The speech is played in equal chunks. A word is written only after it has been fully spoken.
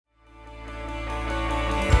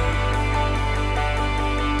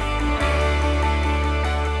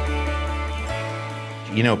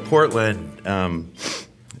Portland.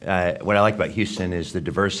 What I like about Houston is the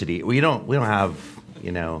diversity. We don't have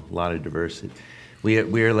a lot of diversity. We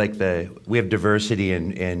have diversity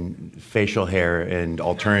in facial hair and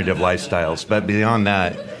alternative lifestyles, but beyond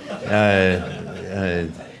that,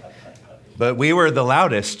 but we were the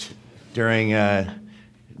loudest during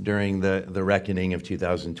the reckoning of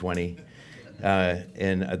 2020.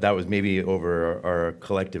 And that was maybe over our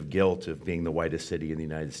collective guilt of being the whitest city in the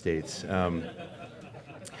United States.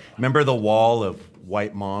 Remember the wall of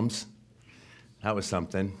white moms? That was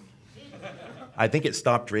something. I think it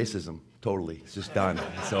stopped racism, totally. It's just done.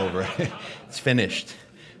 It's over. It's finished.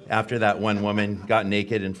 After that one woman got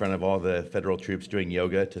naked in front of all the federal troops doing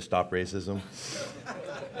yoga to stop racism.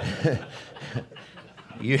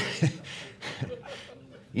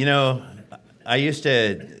 I used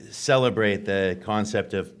to celebrate the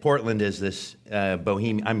concept of Portland as this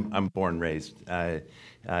bohemian. I'm born and raised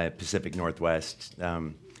Pacific Northwest.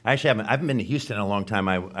 I haven't been to Houston in a long time.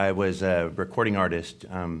 I was a recording artist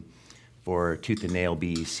for Tooth and Nail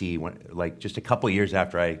BEC, just a couple years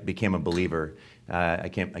after I became a believer. I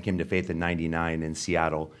came to faith in '99 in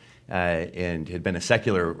Seattle, and had been a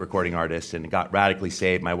secular recording artist and got radically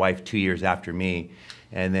saved. My wife 2 years after me,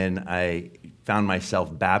 and then I found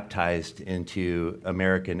myself baptized into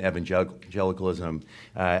American evangelicalism.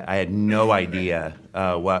 I had no idea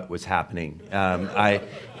what was happening. I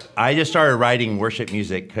just started writing worship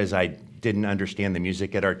music because I didn't understand the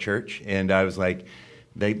music at our church, and I was like,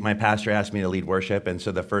 my pastor asked me to lead worship, and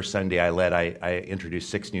so the first Sunday I led, I introduced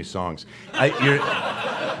 6 new songs.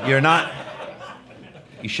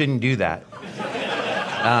 You shouldn't do that.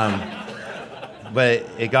 But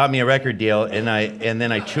it got me a record deal, and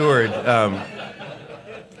then I toured,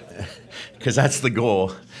 because that's the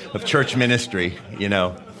goal of church ministry,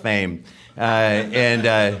 fame. I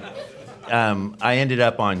ended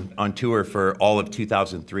up on tour for all of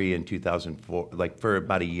 2003 and 2004, for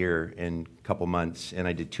about a year and a couple months, and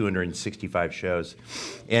I did 265 shows,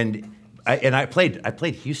 and I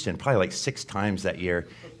played Houston probably 6 times that year,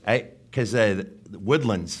 because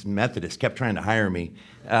Woodlands Methodist kept trying to hire me,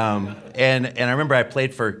 and I remember I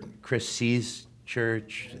played for Chris C's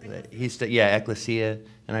church, Ecclesia,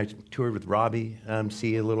 and I toured with Robbie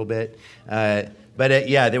C a little bit,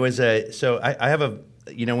 there was I have a.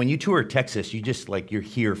 When you tour Texas, you just you're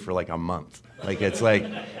here for a month. It's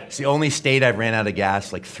the only state I've ran out of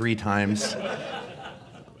gas 3 times,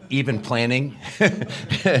 even planning.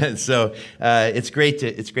 So it's great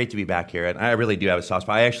to be back here, and I really do have a soft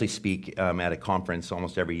spot. I actually speak at a conference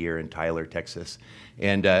almost every year in Tyler, Texas,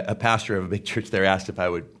 and a pastor of a big church there asked if I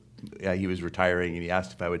would. He was retiring, and he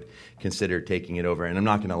asked if I would consider taking it over. And I'm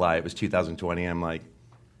not going to lie, it was 2020. I'm like.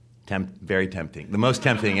 Very tempting, the most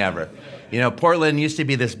tempting ever. Portland used to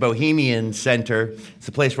be this bohemian center. It's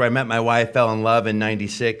the place where I met my wife, fell in love in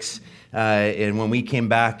 '96. And when we came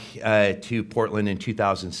back to Portland in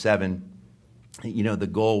 2007, the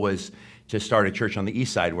goal was to start a church on the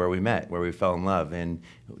east side where we met, where we fell in love. And,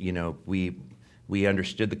 we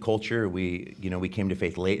understood the culture. We came to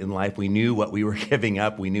faith late in life. We knew what we were giving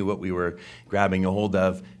up. We knew what we were grabbing a hold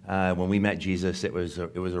of. When we met Jesus, it was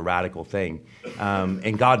a radical thing.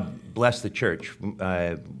 And God blessed the church.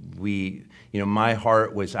 My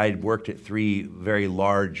heart was, I had worked at 3 very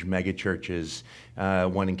large mega churches,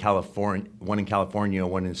 one in California,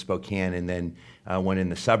 one in Spokane, and then one in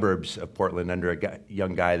the suburbs of Portland under a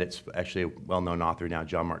young guy that's actually a well-known author now,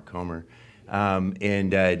 John Mark Comer.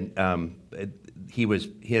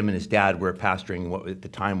 Him and his dad were pastoring what at the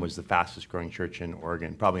time was the fastest growing church in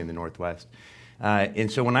Oregon, probably in the Northwest.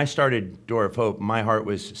 And so when I started Door of Hope, my heart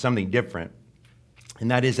was something different.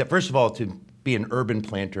 And that is that, first of all, to be an urban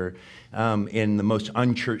planter in the most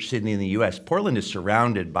unchurched city in the U.S., Portland is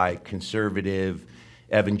surrounded by conservative,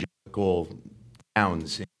 evangelical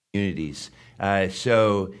towns and communities. There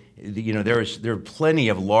are plenty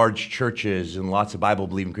of large churches and lots of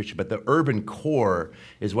Bible-believing Christians, but the urban core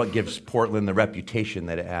is what gives Portland the reputation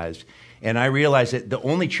that it has. And I realized that the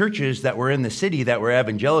only churches that were in the city that were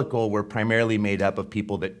evangelical were primarily made up of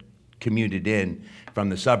people that commuted in from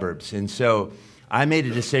the suburbs. And so I made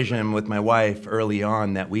a decision with my wife early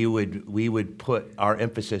on that we would put our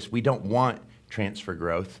emphasis, we don't want transfer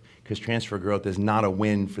growth, because transfer growth is not a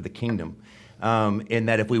win for the kingdom. And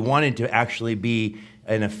that if we wanted to actually be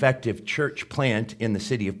an effective church plant in the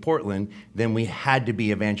city of Portland, then we had to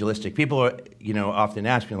be evangelistic. People are, often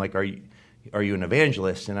ask me, are you an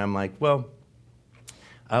evangelist? And I'm like, well,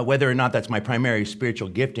 whether or not that's my primary spiritual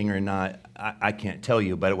gifting or not, I can't tell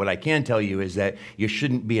you. But what I can tell you is that you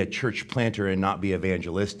shouldn't be a church planter and not be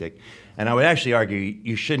evangelistic. And I would actually argue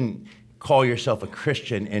you shouldn't call yourself a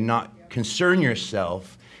Christian and not concern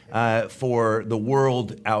yourself for the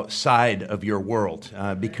world outside of your world,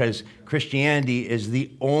 because Christianity is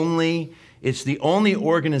it's the only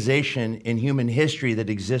organization in human history that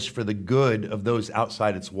exists for the good of those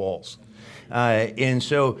outside its walls. And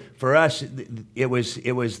so for us, it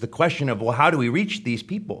was the question of, well, how do we reach these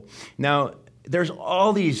people? Now, there's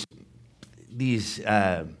all these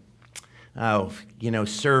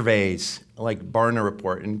surveys like Barna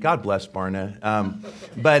Report, and God bless Barna.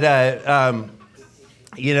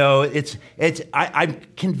 I'm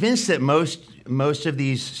convinced that most of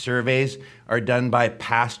these surveys are done by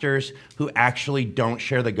pastors who actually don't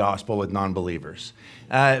share the gospel with non-believers.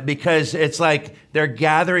 Because it's like they're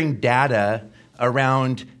gathering data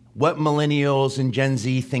around what millennials and Gen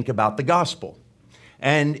Z think about the gospel.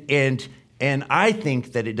 And I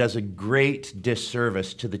think that it does a great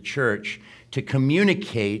disservice to the church to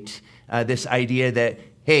communicate this idea that,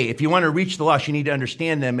 hey, if you want to reach the lost, you need to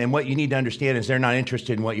understand them, and what you need to understand is they're not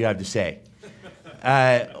interested in what you have to say.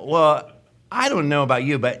 Well, I don't know about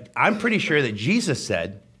you, but I'm pretty sure that Jesus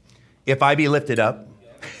said, if I be lifted up,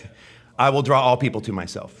 I will draw all people to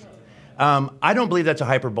myself. I don't believe that's a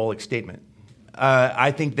hyperbolic statement.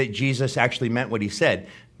 I think that Jesus actually meant what he said.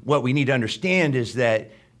 What we need to understand is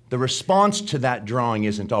that the response to that drawing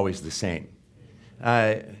isn't always the same.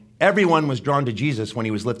 Everyone was drawn to Jesus when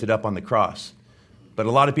he was lifted up on the cross. But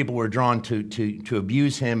a lot of people were drawn to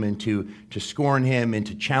abuse him and to scorn him and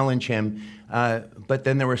to challenge him. But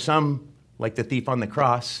then there were some, like the thief on the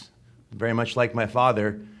cross, very much like my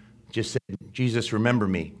father, just said, Jesus, remember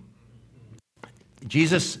me.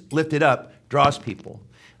 Jesus lifted up draws people.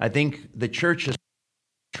 I think the church is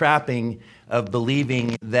trapping of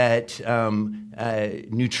believing that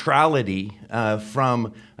neutrality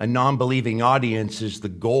from a non-believing audience is the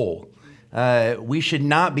goal. We should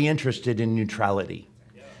not be interested in neutrality.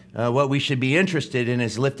 What we should be interested in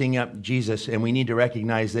is lifting up Jesus, and we need to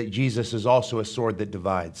recognize that Jesus is also a sword that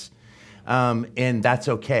divides, and that's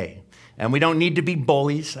okay. And we don't need to be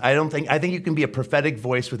bullies. I think you can be a prophetic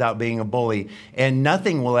voice without being a bully, and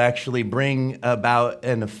nothing will actually bring about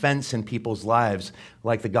an offense in people's lives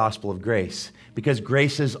like the gospel of grace, because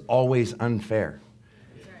grace is always unfair.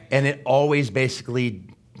 And it always basically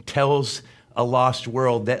tells a lost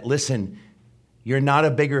world that, listen, you're not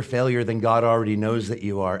a bigger failure than God already knows that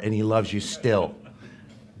you are, and he loves you still.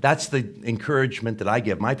 That's the encouragement that I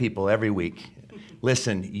give my people every week.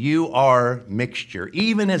 Listen, you are mixture.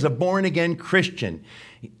 Even as a born-again Christian,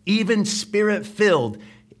 even spirit-filled,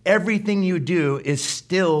 everything you do is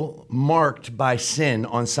still marked by sin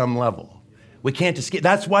on some level. We can't escape.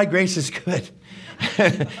 That's why grace is good.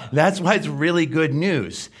 That's why it's really good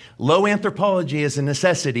news. Low anthropology is a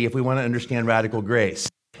necessity if we want to understand radical grace.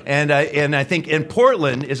 And I think in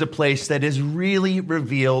Portland is a place that has really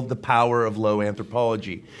revealed the power of low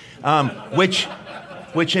anthropology, which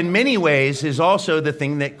in many ways is also the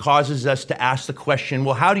thing that causes us to ask the question,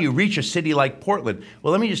 well, how do you reach a city like Portland?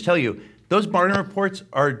 Well, let me just tell you, those Barna reports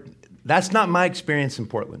that's not my experience in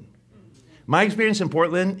Portland. My experience in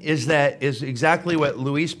Portland is exactly what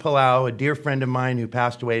Luis Palau, a dear friend of mine who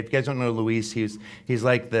passed away. If you guys don't know Luis, he's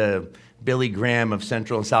like the Billy Graham of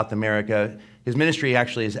Central and South America. His ministry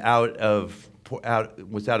actually is out of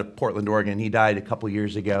Portland, Oregon. He died a couple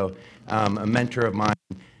years ago. A mentor of mine,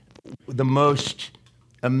 the most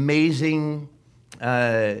amazing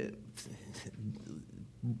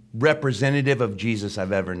representative of Jesus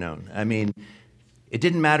I've ever known. I mean, it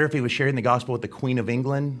didn't matter if he was sharing the gospel with the Queen of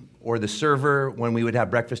England or the server when we would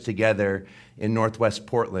have breakfast together in Northwest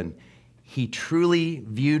Portland. He truly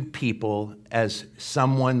viewed people as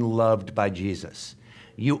someone loved by Jesus.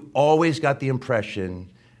 You always got the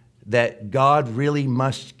impression that God really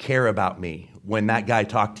must care about me when that guy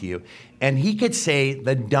talked to you. And he could say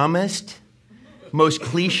the dumbest, most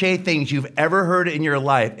cliche things you've ever heard in your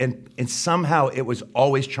life, and somehow it was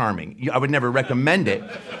always charming. I would never recommend it.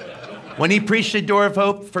 When he preached the Door of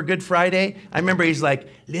Hope for Good Friday, I remember he's like,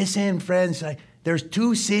 listen, friends, there's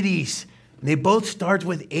two cities. They both start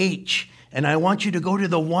with H, and I want you to go to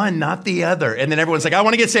the one, not the other. And then everyone's like, I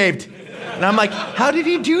want to get saved. And I'm like, how did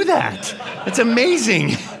he do that? It's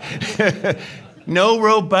amazing. No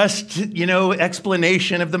robust,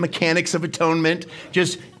 explanation of the mechanics of atonement.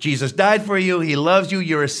 Just, Jesus died for you. He loves you.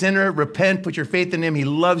 You're a sinner. Repent. Put your faith in him. He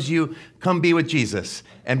loves you. Come be with Jesus.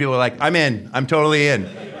 And people are like, I'm in. I'm totally in.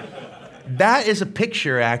 That is a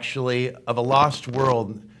picture, actually, of a lost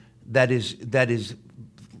world that is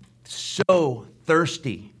so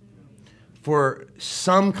thirsty for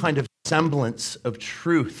some kind of semblance of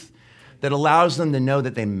truth that allows them to know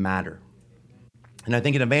that they matter. And I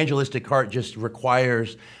think an evangelistic heart just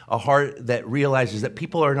requires a heart that realizes that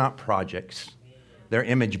people are not projects. They're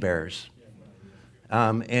image bearers.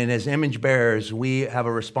 And as image bearers, we have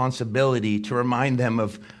a responsibility to remind them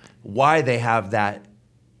of why they have that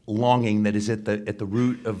longing that is at the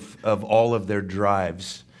root of all of their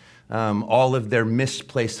drives, all of their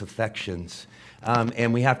misplaced affections.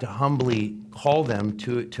 And we have to humbly call them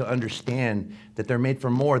to understand that they're made for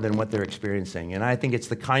more than what they're experiencing. And I think it's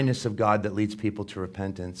the kindness of God that leads people to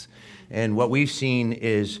repentance. And what we've seen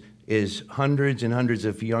is hundreds and hundreds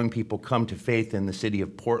of young people come to faith in the city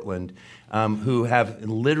of Portland who have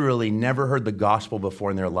literally never heard the gospel before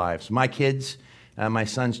in their lives. My kids, my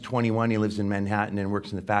son's 21, he lives in Manhattan and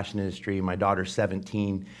works in the fashion industry. My daughter's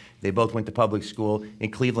 17. They both went to public school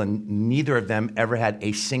in Cleveland. Neither of them ever had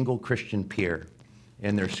a single Christian peer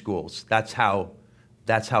in their schools. That's how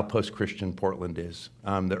post-Christian Portland is,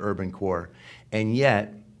 the urban core. And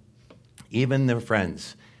yet, even their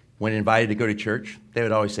friends, when invited to go to church, they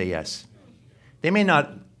would always say yes. They may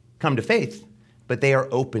not come to faith, but they are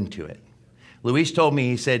open to it. Luis told me,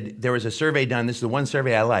 he said, there was a survey done. This is the one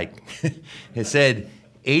survey I like. It said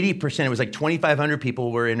 80%, it was like 2,500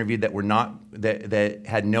 people were interviewed that were not, that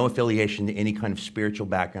had no affiliation to any kind of spiritual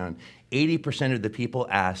background. 80% of the people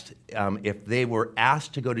asked, if they were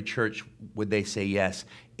asked to go to church, would they say yes?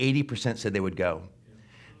 80% said they would go.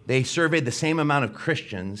 They surveyed the same amount of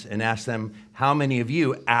Christians and asked them, how many of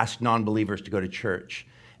you asked non-believers to go to church?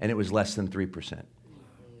 And it was less than 3%.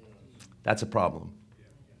 That's a problem.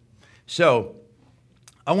 So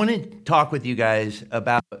I want to talk with you guys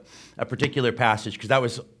about a particular passage, because that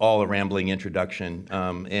was all a rambling introduction,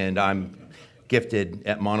 and I'm gifted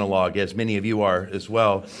at monologue, as many of you are as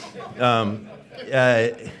well.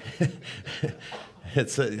 I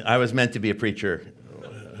was meant to be a preacher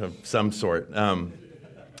of some sort.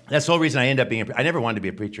 That's the whole reason I ended up being I never wanted to be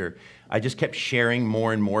a preacher. I just kept sharing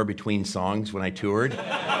more and more between songs when I toured.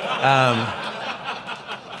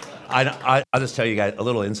 I'll just tell you guys a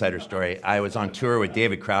little insider story. I was on tour with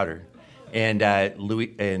David Crowder, and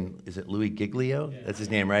is it Louis Giglio? That's his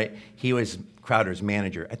name, right? He was Crowder's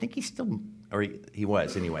manager. I think he's still, or he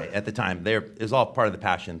was anyway, at the time. It was all part of the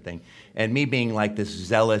passion thing. And me being like this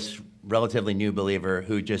zealous, relatively new believer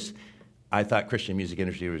who just, I thought Christian music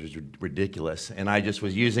industry was ridiculous, and I just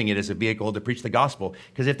was using it as a vehicle to preach the gospel.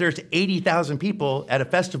 Because if there's 80,000 people at a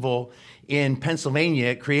festival in Pennsylvania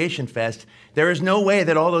at Creation Fest, there is no way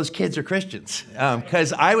that all those kids are Christians.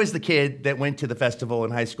 Because I was the kid that went to the festival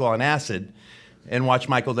in high school on acid and watched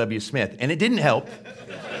Michael W. Smith, and it didn't help.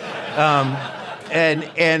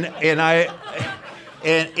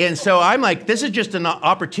 And so I'm like, this is just an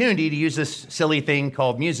opportunity to use this silly thing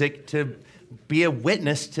called music to be a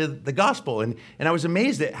witness to the gospel. And I was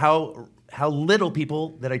amazed at how little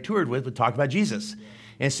people that I toured with would talk about Jesus.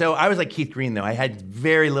 And so I was like Keith Green, though. I had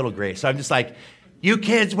very little grace. So I'm just like, you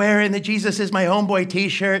kids wearing the Jesus is my homeboy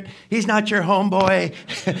t-shirt. He's not your homeboy.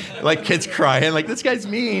 Like kids crying, like this guy's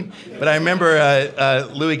mean. But I remember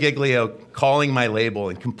Louis Giglio calling my label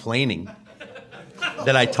and complaining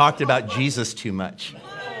that I talked about Jesus too much.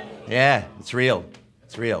 Yeah, it's real.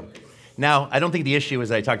 It's real. Now, I don't think the issue was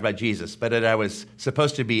that I talked about Jesus, but that I was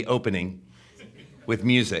supposed to be opening with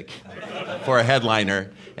music for a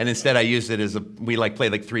headliner, and instead I used it as we play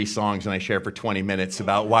like 3 songs, and I share for 20 minutes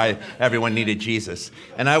about why everyone needed Jesus.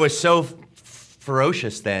 And I was so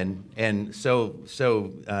ferocious then, and so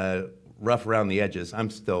rough around the edges.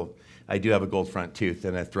 I do have a gold front tooth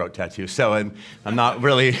and a throat tattoo, so I'm not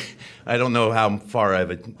really, I don't know how far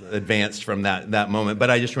I've advanced from that moment,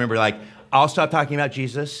 but I just remember I'll stop talking about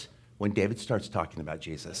Jesus when David starts talking about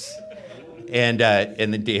Jesus. And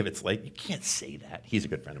then David's like, you can't say that. He's a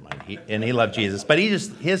good friend of mine, and he loved Jesus. But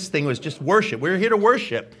his thing was just worship. We're here to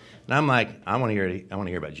worship. And I'm like, I want to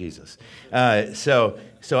hear about Jesus. So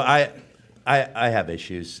I have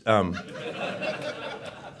issues. I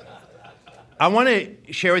want to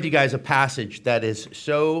share with you guys a passage that is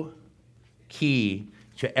so key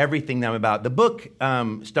to everything that I'm about. The book,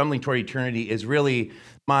 Stumbling Toward Eternity, is really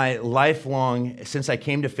my lifelong, since I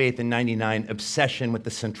came to faith in 99, obsession with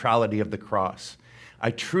the centrality of the cross.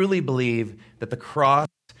 I truly believe that the cross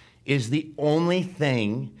is the only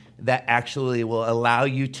thing that actually will allow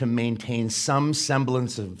you to maintain some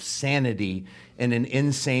semblance of sanity in an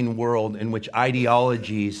insane world in which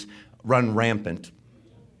ideologies run rampant.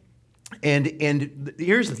 And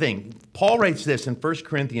here's the thing. Paul writes this in 1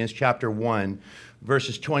 Corinthians chapter 1,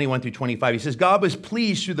 verses 21 through 25. He says, God was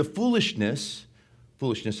pleased through the foolishness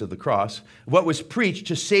of the cross, what was preached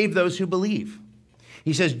to save those who believe.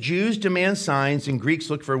 He says, Jews demand signs and Greeks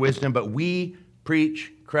look for wisdom, but we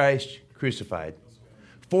preach Christ crucified.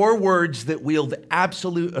 4 words that wield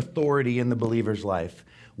absolute authority in the believer's life.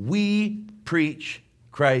 We preach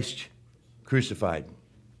Christ crucified.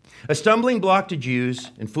 A stumbling block to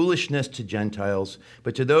Jews and foolishness to Gentiles,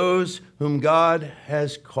 but to those whom God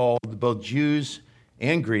has called, both Jews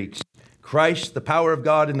and Greeks, Christ, the power of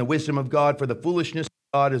God and the wisdom of God, for the foolishness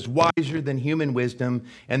of God is wiser than human wisdom,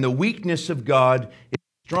 and the weakness of God is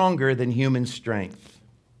stronger than human strength.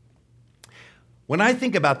 When I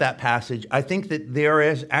think about that passage, I think that there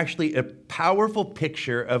is actually a powerful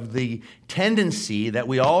picture of the tendency that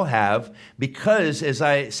we all have because, as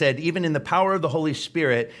I said, even in the power of the Holy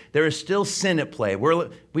Spirit, there is still sin at play.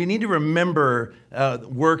 We need to remember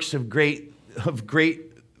works of great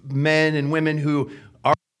men and women who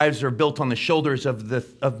our lives are built on the shoulders of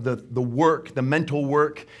the work, the mental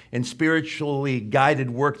work and spiritually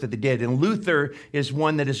guided work that they did. And Luther is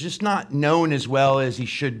one that is just not known as well as he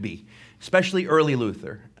should be. Especially early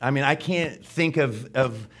Luther. I mean, I can't think of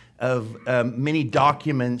many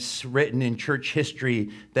documents written in church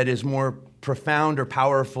history that is more profound or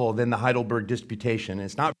powerful than the Heidelberg Disputation.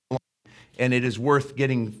 It's not long, and it is worth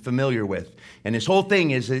getting familiar with. And his whole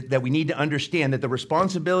thing is that we need to understand that the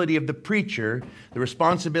responsibility of the preacher, the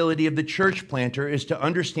responsibility of the church planter, is to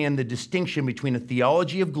understand the distinction between a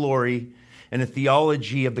theology of glory and a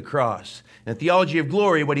theology of the cross. And theology of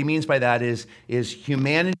glory, what he means by that is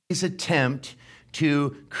humanity's attempt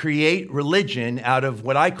to create religion out of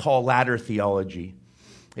what I call ladder theology.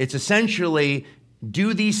 It's essentially,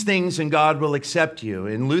 do these things and God will accept you.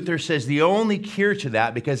 And Luther says the only cure to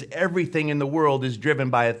that, because everything in the world is driven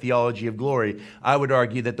by a theology of glory, I would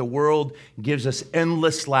argue that the world gives us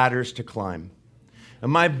endless ladders to climb.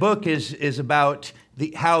 And my book is about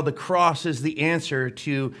how the cross is the answer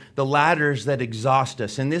to the ladders that exhaust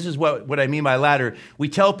us. And this is what I mean by ladder. We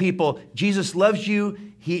tell people, Jesus loves you.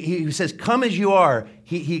 He says, come as you are.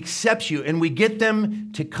 He accepts you. And we get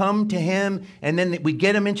them to come to him. And then we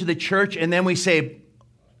get them into the church. And then we say,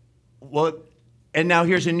 well, and now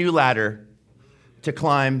here's a new ladder to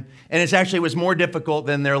climb. And it was more difficult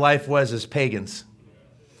than their life was as pagans.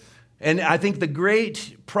 And I think the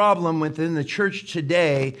great problem within the church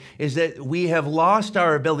today is that we have lost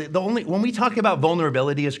our ability. When we talk about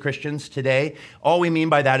vulnerability as Christians today, all we mean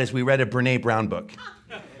by that is we read a Brene Brown book.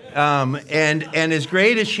 And as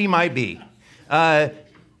great as she might be,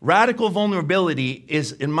 radical vulnerability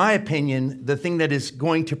is, in my opinion, the thing that is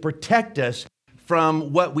going to protect us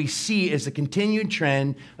from what we see as the continued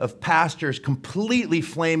trend of pastors completely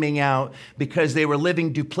flaming out because they were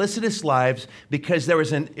living duplicitous lives, because there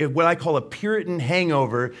was what I call a Puritan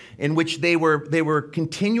hangover in which they were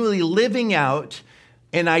continually living out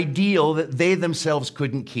an ideal that they themselves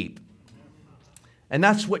couldn't keep. And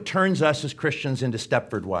that's what turns us as Christians into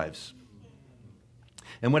Stepford wives.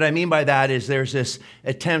 And what I mean by that is there's this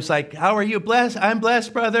attempts like, how are you blessed? I'm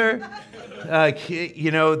blessed, brother.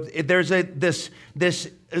 There's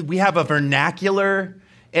we have a vernacular,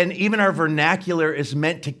 and even our vernacular is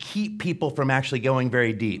meant to keep people from actually going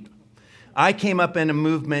very deep. I came up in a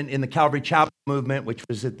movement in the Calvary Chapel movement, which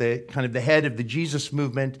was at the kind of the head of the Jesus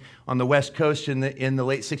movement on the West Coast in the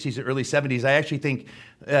late 60s and early 70s. I actually think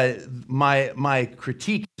my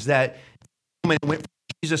critique is that when it went from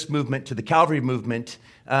the Jesus movement to the Calvary movement,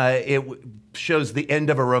 it shows the end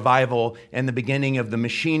of a revival and the beginning of the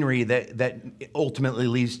machinery that ultimately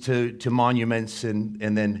leads to monuments and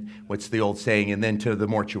then what's the old saying, and then to the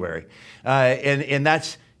mortuary. And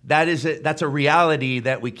that's a reality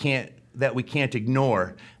that we can't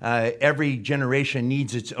ignore. Every generation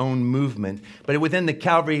needs its own movement. But within the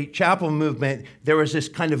Calvary Chapel movement, there was this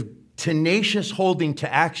kind of tenacious holding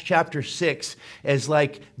to Acts chapter 6 as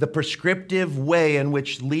like the prescriptive way in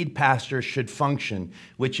which lead pastors should function,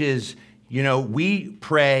 which is, we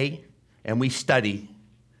pray and we study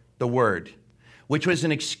the word, which was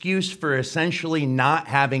an excuse for essentially not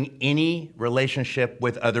having any relationship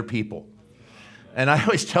with other people. And I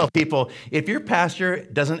always tell people, if your pastor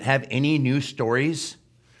doesn't have any new stories,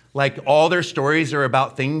 like all their stories are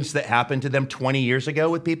about things that happened to them 20 years ago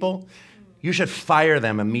with people, you should fire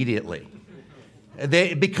them immediately.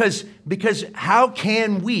 Because how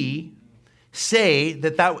can we say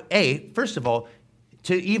that, first of all,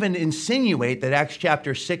 to even insinuate that Acts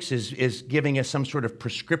chapter 6 is giving us some sort of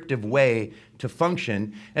prescriptive way to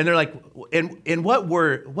function. And they're like, and what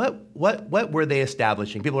were they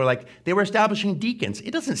establishing? People are like, they were establishing deacons. It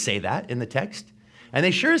doesn't say that in the text. And they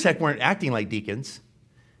sure as heck weren't acting like deacons.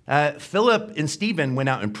 Philip and Stephen went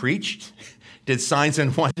out and preached, did signs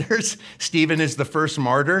and wonders. Stephen is the first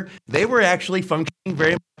martyr. They were actually functioning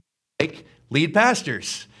very much like lead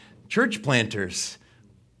pastors, church planters,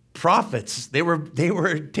 prophets. They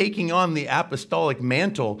were taking on the apostolic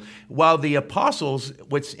mantle, while the apostles,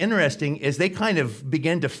 what's interesting is they kind of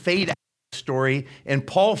began to fade out of the story, and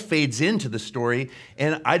Paul fades into the story.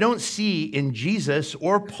 And I don't see in Jesus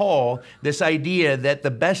or Paul this idea that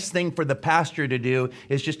the best thing for the pastor to do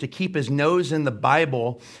is just to keep his nose in the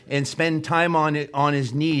Bible and spend time on it on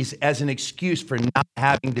his knees as an excuse for not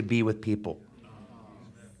having to be with people.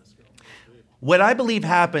 What I believe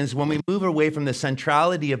happens when we move away from the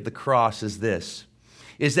centrality of the cross is this,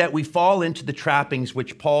 is that we fall into the trappings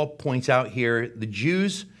which Paul points out here. The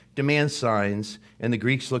Jews demand signs, and the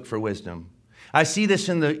Greeks look for wisdom. I see this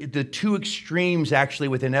in the two extremes, actually,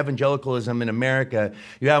 within evangelicalism in America.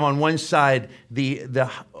 You have on one side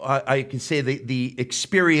I can say the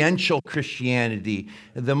experiential Christianity,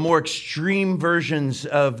 the more extreme versions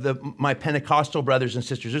of my Pentecostal brothers and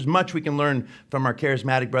sisters. There's much we can learn from our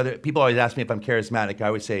charismatic brother. People always ask me if I'm charismatic. I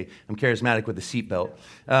always say I'm charismatic with a seatbelt.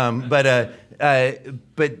 But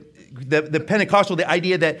the Pentecostal, the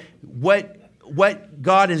idea that what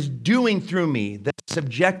God is doing through me, the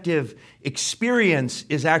subjective experience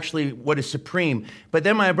is actually what is supreme. But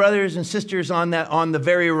then my brothers and sisters on the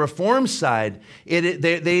very Reformed side,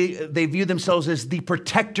 they view themselves as the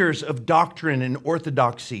protectors of doctrine and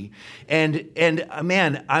orthodoxy. And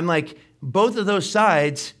man, I'm like, both of those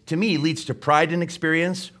sides, to me, leads to pride in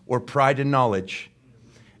experience or pride in knowledge.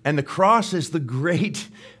 And the cross is the great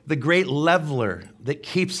leveler that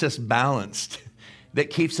keeps us balanced,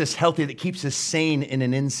 that keeps us healthy, that keeps us sane in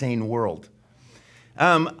an insane world.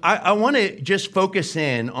 I want to just focus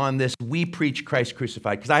in on this, we preach Christ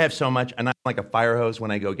crucified, because I have so much, and I'm like a fire hose when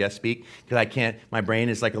I go guest speak, because I can't, my brain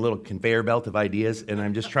is like a little conveyor belt of ideas, and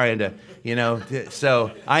I'm just trying to,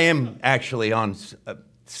 so I am actually on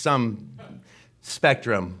some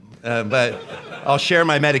spectrum, but I'll share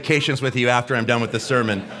my medications with you after I'm done with the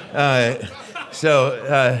sermon.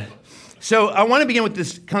 So I want to begin with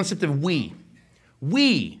this concept of we.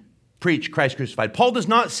 We preach Christ crucified. Paul does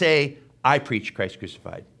not say, I preach Christ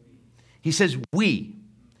crucified. He says, we.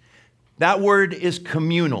 That word is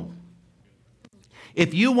communal.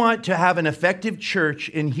 If you want to have an effective church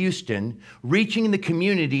in Houston, reaching the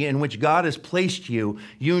community in which God has placed you,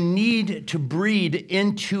 you need to breed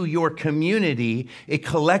into your community a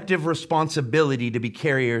collective responsibility to be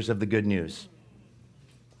carriers of the good news.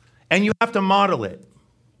 And you have to model it.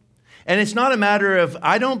 And it's not a matter of,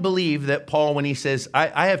 I don't believe that Paul, when he says,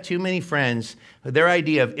 I have too many friends, their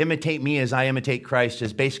idea of imitate me as I imitate Christ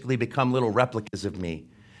has basically become little replicas of me.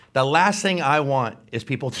 The last thing I want is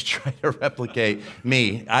people to try to replicate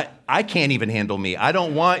me. I can't even handle me. I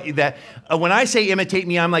don't want that. When I say imitate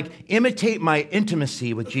me, I'm like, imitate my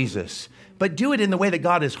intimacy with Jesus, but do it in the way that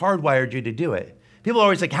God has hardwired you to do it. People are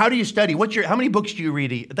always like, how do you study? How many books do you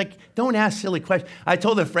read? Like, don't ask silly questions. I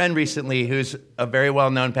told a friend recently who's a very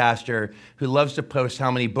well-known pastor who loves to post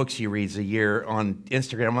how many books he reads a year on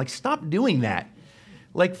Instagram. I'm like, stop doing that.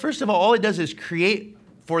 Like, first of all it does is create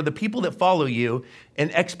for the people that follow you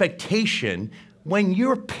an expectation when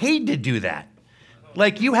you're paid to do that.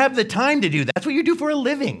 Like, you have the time to do that. That's what you do for a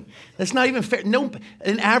living. That's not even fair. No,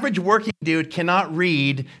 an average working dude cannot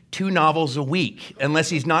read 2 novels a week unless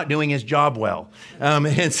he's not doing his job well.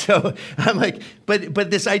 And so I'm like, but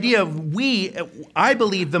this idea of I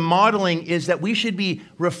believe the modeling is that we should be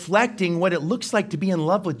reflecting what it looks like to be in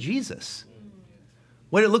love with Jesus,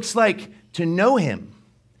 what it looks like to know him.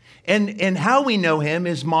 And how we know him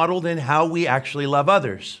is modeled in how we actually love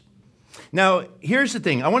others. Now, here's the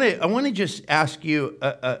thing. I want to just ask you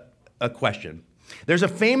a question. There's a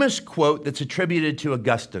famous quote that's attributed to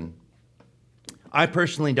Augustine. I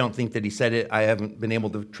personally don't think that he said it. I haven't been able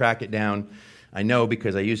to track it down. I know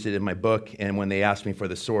because I used it in my book, and when they asked me for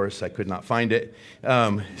the source, I could not find it.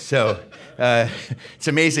 It's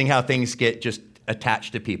amazing how things get just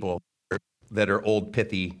attached to people that are old,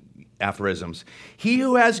 pithy aphorisms. He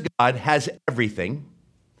who has God has everything.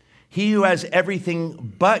 He who has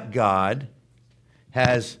everything but God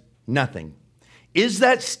has nothing. Is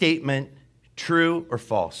that statement true or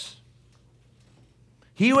false?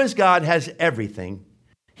 He who has God has everything.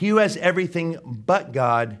 He who has everything but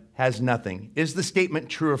God has nothing. Is the statement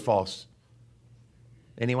true or false?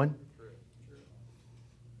 Anyone?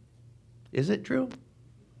 Is it true?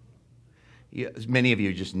 Yeah, many of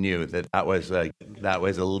you just knew that was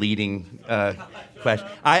a leading question.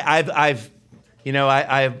 I've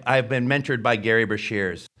been mentored by Gary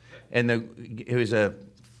Brashears, who's a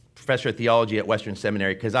professor of theology at Western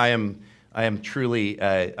Seminary, because I am truly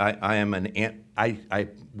I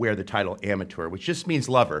wear the title amateur, which just means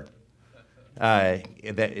lover. I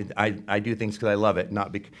do things because I love it,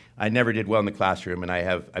 not because I never did well in the classroom, and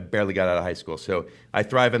I barely got out of high school, so I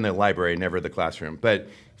thrive in the library, never the classroom. But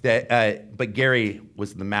Gary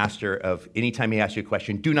was the master of anytime he asks you a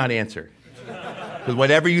question, do not answer. Because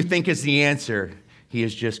whatever you think is the answer, he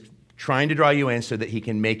is just trying to draw you in so that he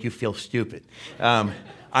can make you feel stupid. I'm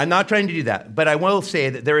not trying to do that, but I will say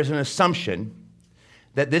that there is an assumption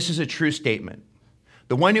that this is a true statement.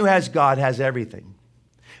 The one who has God has everything.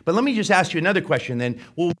 But let me just ask you another question then.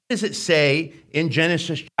 Well, what does it say in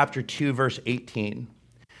Genesis chapter 2, verse 18?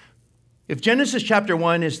 If Genesis chapter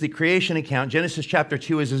 1 is the creation account, Genesis chapter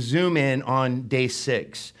 2 is a zoom in on day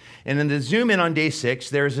 6. And in the zoom in on day 6,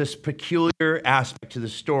 there's this peculiar aspect to the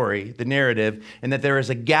story, the narrative, and that there is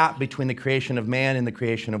a gap between the creation of man and the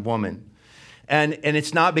creation of woman. And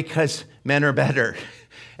it's not because men are better.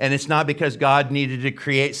 And it's not because God needed to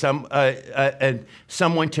create someone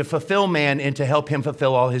to fulfill man and to help him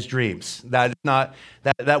fulfill all his dreams. That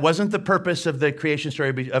wasn't the purpose of the creation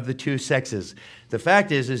story of the two sexes. The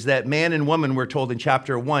fact is that man and woman, we're told in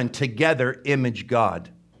chapter 1, together image God.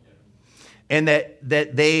 And that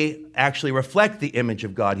they actually reflect the image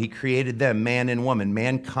of God. He created them, man and woman,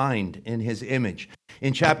 mankind in his image.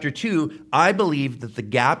 In chapter 2, I believe that the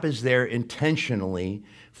gap is there intentionally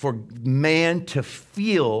for man to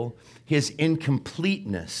feel his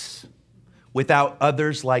incompleteness without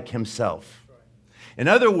others like himself. In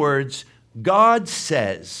other words, God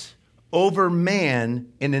says over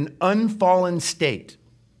man in an unfallen state,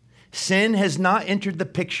 sin has not entered the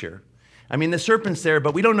picture. I mean, the serpent's there,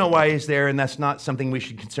 but we don't know why he's there, and that's not something we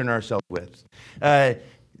should concern ourselves with.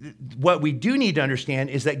 What we do need to understand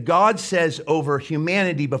is that God says over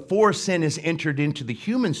humanity before sin has entered into the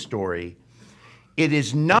human story, it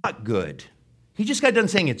is not good. He just got done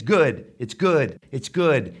saying it's good, it's good, it's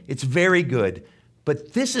good, it's very good.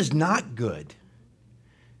 But this is not good.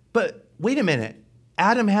 But wait a minute.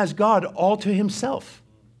 Adam has God all to himself.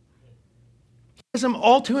 He has him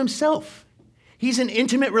all to himself. He's in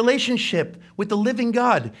intimate relationship with the living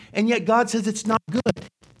God. And yet God says it's not good.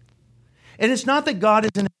 And it's not that God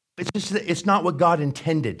isn't, it's just that it's not what God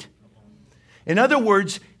intended. In other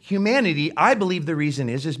words, humanity, I believe the reason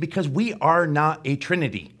is because we are not a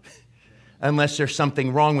trinity, unless there's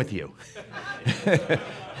something wrong with you.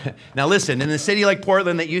 Now listen, in a city like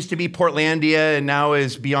Portland that used to be Portlandia and now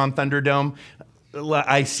is beyond Thunderdome,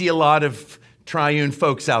 I see a lot of triune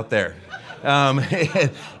folks out there.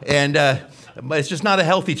 But it's just not a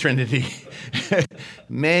healthy trinity.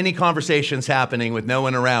 Many conversations happening with no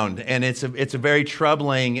one around, and it's a very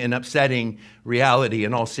troubling and upsetting reality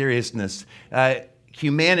in all seriousness.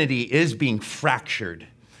 Humanity is being fractured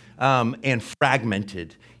and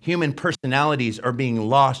fragmented. Human personalities are being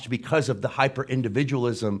lost because of the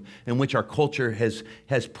hyper-individualism in which our culture has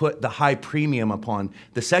put the high premium upon.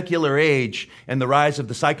 The secular age and the rise of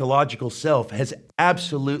the psychological self has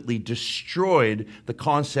absolutely destroyed the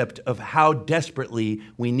concept of how desperately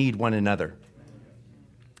we need one another.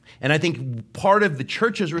 And I think part of the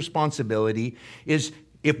church's responsibility is,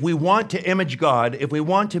 if we want to image God, if we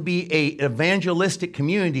want to be an evangelistic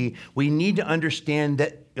community, we need to understand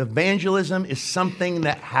that evangelism is something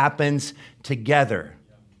that happens together.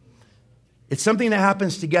 It's something that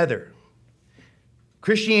happens together.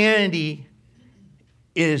 Christianity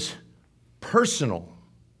is personal,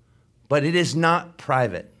 but it is not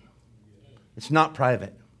private. It's not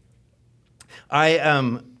private.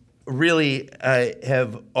 I really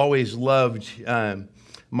have always loved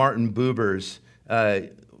Martin Buber's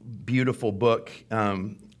beautiful book,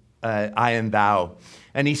 I Am Thou.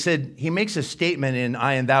 And he makes a statement in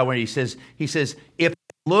I Am Thou where he says, if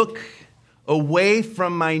I look away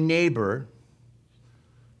from my neighbor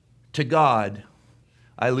to God,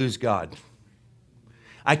 I lose God.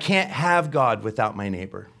 I can't have God without my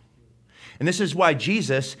neighbor. And this is why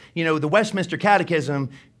Jesus, the Westminster Catechism,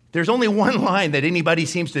 there's only one line that anybody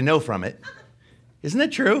seems to know from it. Isn't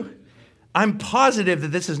it true? I'm positive that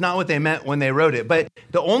this is not what they meant when they wrote it, but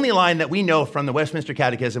the only line that we know from the Westminster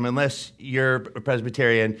Catechism, unless you're a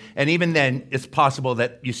Presbyterian, and even then it's possible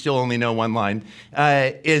that you still only know one line,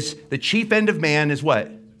 is the chief end of man is what?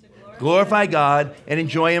 Glorify God and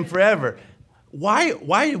enjoy him forever. Why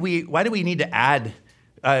do we need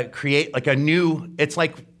to create like a new, it's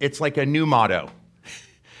like a new motto.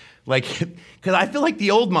 Because I feel like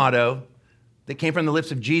the old motto that came from the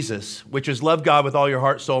lips of Jesus, which is love God with all your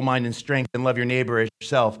heart, soul, mind, and strength, and love your neighbor as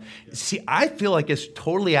yourself. See, I feel like it's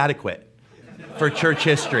totally adequate for church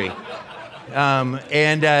history.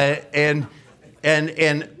 And a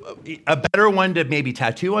better one to maybe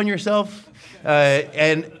tattoo on yourself.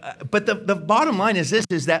 But the bottom line is this,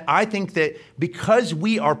 is that I think that because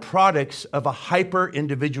we are products of a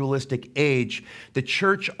hyper-individualistic age, the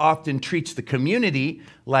church often treats the community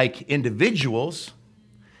like individuals.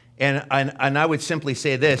 And I would simply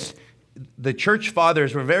say this, the church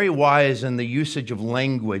fathers were very wise in the usage of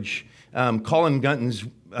language. Colin Gunton's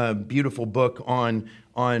beautiful book on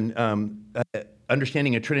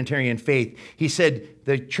understanding of Trinitarian faith. He said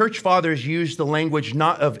the church fathers used the language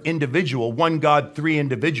not of individual, one God, three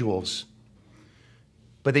individuals,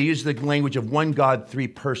 but they used the language of one God, three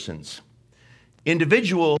persons.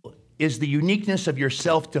 Individual is the uniqueness of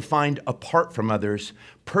yourself defined apart from others.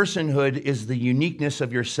 Personhood is the uniqueness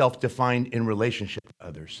of yourself defined in relationship to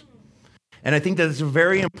others. And I think that it's a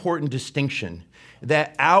very important distinction,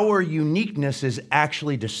 that our uniqueness is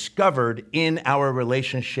actually discovered in our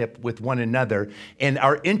relationship with one another, and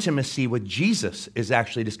our intimacy with Jesus is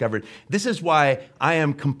actually discovered. This is why I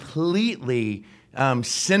am completely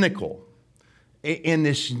cynical in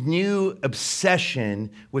this new obsession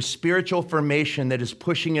with spiritual formation that is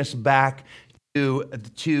pushing us back to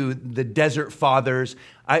the desert fathers.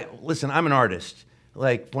 Listen, I'm an artist.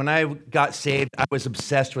 Like, when I got saved, I was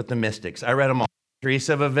obsessed with the mystics. I read them all.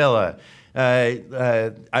 Teresa of Avila.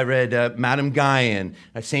 I read Madame Guyon,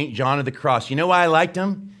 St. John of the Cross. You know why I liked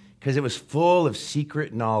them? Because it was full of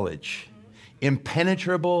secret knowledge,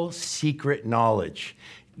 impenetrable secret knowledge.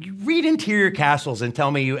 You read Interior Castles and tell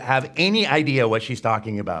me you have any idea what she's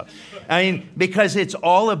talking about. I mean, because it's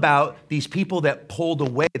all about these people that pulled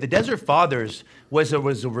away. The Desert Fathers was a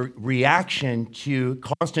reaction to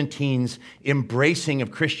Constantine's embracing of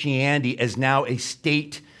Christianity as now a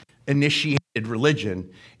state-initiated religion.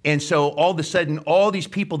 And so all of a sudden, all these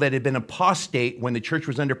people that had been apostate when the church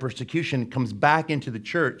was under persecution comes back into the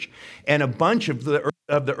church. And a bunch of the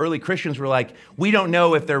early Christians were like, we don't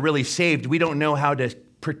know if they're really saved. We don't know how to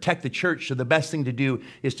protect the church. So the best thing to do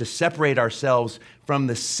is to separate ourselves from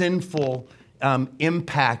the sinful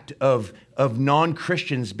impact of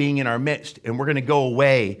non-Christians being in our midst. And we're going to go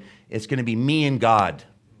away. It's going to be me and God.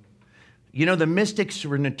 You know, the mystics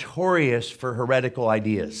were notorious for heretical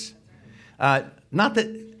ideas. Not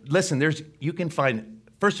that, listen, you can find,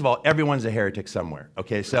 first of all, everyone's a heretic somewhere.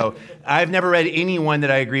 Okay, so I've never read anyone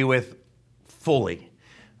that I agree with fully.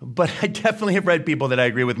 But I definitely have read people that I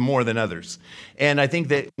agree with more than others. And I think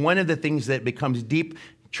that one of the things that becomes deep,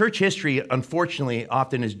 church history, unfortunately,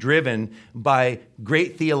 often is driven by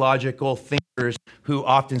great theological thinkers who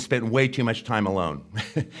often spent way too much time alone.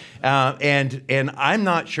 And I'm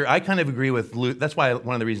not sure, I kind of agree with Luther. That's why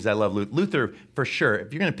one of the reasons I love Luther. Luther, for sure,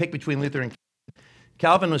 if you're going to pick between Luther and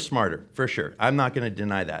Calvin was smarter, for sure. I'm not going to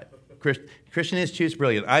deny that. Christian Institute is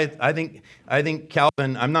brilliant. I think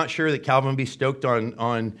Calvin. I'm not sure that Calvin would be stoked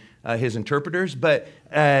on his interpreters, but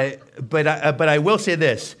I will say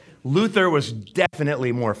this: Luther was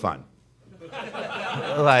definitely more fun.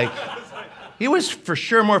 Like, he was for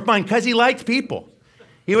sure more fun because he liked people.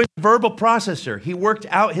 He was a verbal processor. He worked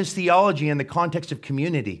out his theology in the context of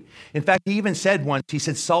community. In fact, he even said once, he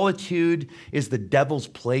said, solitude is the devil's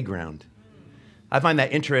playground. I find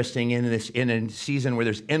that interesting in a season where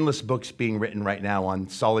there's endless books being written right now on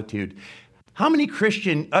solitude. How many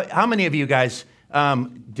of you guys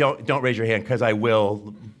don't raise your hand because I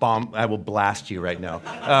will blast you right now.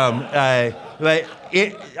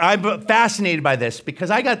 I'm fascinated by this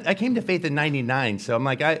because I came to faith in '99, so I'm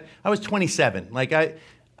like I was 27. Like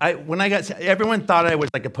when I got, everyone thought I was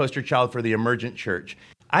like a poster child for the emergent church.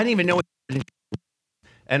 I didn't even know what the emergent church was.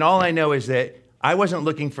 And all I know is that I wasn't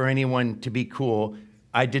looking for anyone to be cool.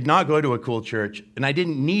 I did not go to a cool church, and I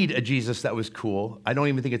didn't need a Jesus that was cool. I don't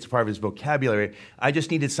even think it's a part of his vocabulary. I just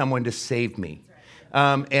needed someone to save me.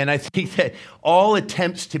 And I think that all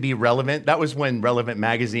attempts to be relevant, that was when Relevant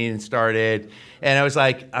Magazine started. And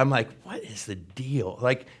I'm like, what is the deal?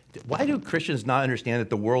 Like, why do Christians not understand that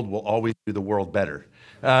the world will always do the world better?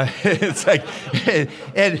 It's like,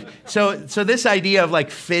 and so this idea of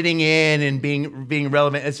like fitting in and being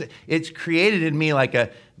relevant, it's created in me like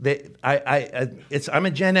I'm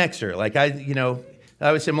a Gen Xer. Like I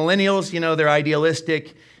would say millennials, they're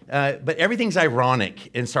idealistic, but everything's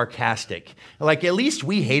ironic and sarcastic. Like at least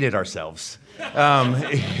we hated ourselves.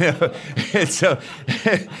 And so,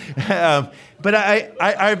 but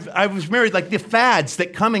I was married, like the fads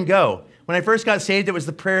that come and go. When I first got saved, it was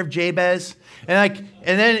the prayer of Jabez. And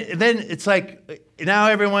then it's like now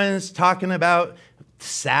everyone's talking about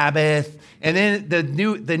Sabbath. And then the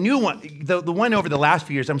new one, the one over the last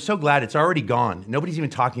few years, I'm so glad it's already gone. Nobody's even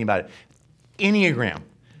talking about it. Enneagram.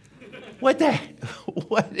 What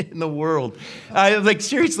in the world?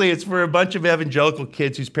 Seriously, it's for a bunch of evangelical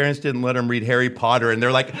kids whose parents didn't let them read Harry Potter, and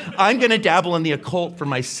they're like, I'm going to dabble in the occult for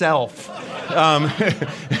myself.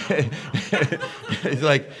 It's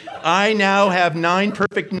like, I now have 9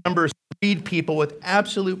 perfect numbers to read people with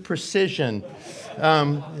absolute precision.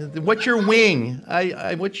 What's your wing?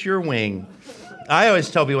 What's your wing? I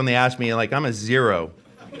always tell people when they ask me, like, I'm a 0.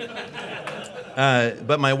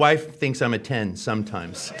 But my wife thinks I'm a 10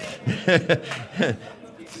 sometimes.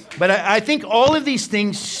 But I think all of these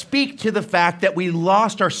things speak to the fact that we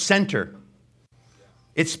lost our center.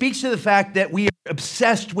 It speaks to the fact that we are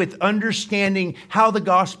obsessed with understanding how the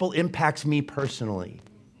gospel impacts me personally.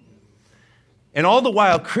 And all the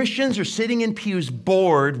while, Christians are sitting in pews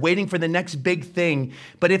bored, waiting for the next big thing.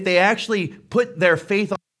 But if they actually put their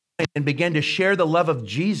faith on and begin to share the love of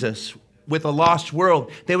Jesus with a lost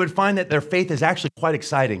world, they would find that their faith is actually quite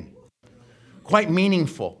exciting, quite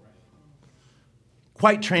meaningful,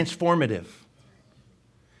 quite transformative.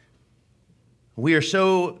 We are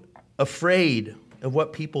so afraid of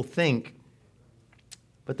what people think.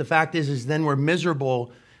 But the fact is then we're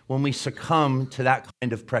miserable when we succumb to that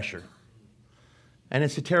kind of pressure. And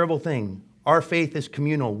it's a terrible thing. Our faith is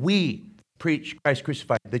communal. We preach Christ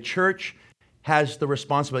crucified. The church has the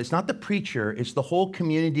responsibility. It's not the preacher, it's the whole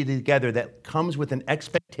community together that comes with an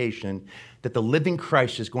expectation that the living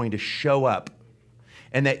Christ is going to show up,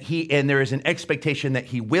 and that there is an expectation that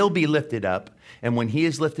he will be lifted up, and when he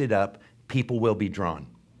is lifted up, people will be drawn.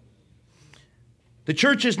 The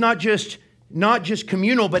church is not just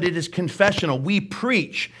communal, but it is confessional. We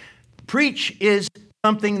preach. Preach is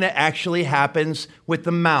something that actually happens with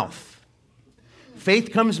the mouth.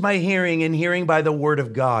 Faith comes by hearing, and hearing by the word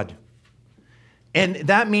of God. And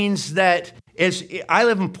that means that I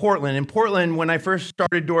live in Portland. In Portland, when I first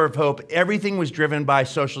started Door of Hope, everything was driven by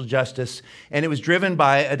social justice, and it was driven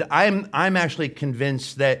by, I'm actually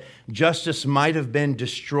convinced that justice might have been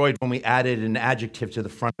destroyed when we added an adjective to the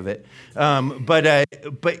front of it.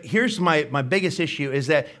 But here's my biggest issue is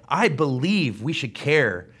that I believe we should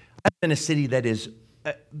care. I live in a city that it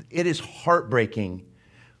is heartbreaking.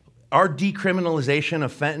 Our decriminalization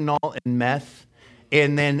of fentanyl and meth,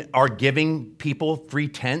 and then our giving people free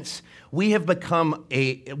tents, we've become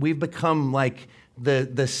like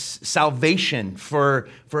the salvation for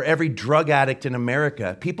every drug addict in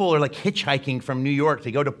America. People are like hitchhiking from New York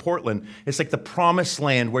to go to Portland. It's like the promised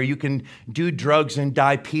land where you can do drugs and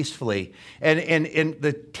die peacefully. And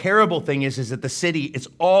the terrible thing is that the city, it's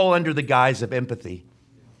all under the guise of empathy.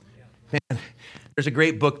 Man, there's a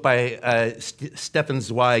great book by Stefan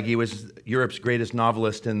Zweig. He was Europe's greatest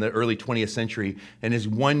novelist in the early 20th century, and his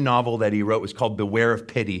one novel that he wrote was called Beware of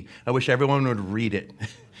Pity. I wish everyone would read it.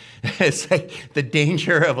 It's like the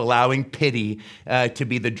danger of allowing pity to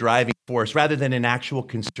be the driving force rather than an actual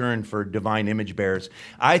concern for divine image bearers.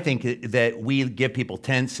 I think that we give people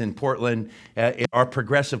tents in Portland. Our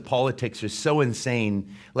progressive politics is so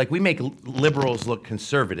insane. Like, we make liberals look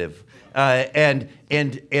conservative. And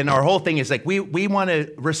our whole thing is like, we want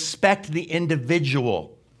to respect the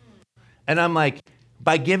individual. And I'm like,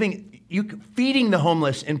 by feeding the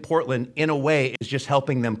homeless in Portland in a way is just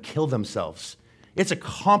helping them kill themselves. It's a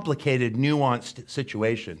complicated, nuanced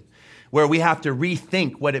situation where we have to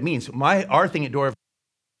rethink what it means. Our thing at Door of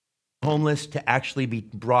homeless to actually be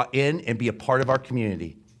brought in and be a part of our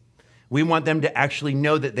community. We want them to actually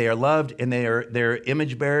know that they are loved and they're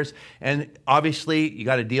image bearers. And obviously, you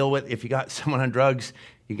got to deal with, if you got someone on drugs,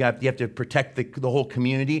 you have to protect the whole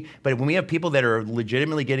community. But when we have people that are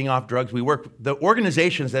legitimately getting off drugs, the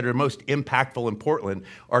organizations that are most impactful in Portland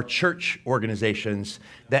are church organizations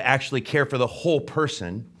that actually care for the whole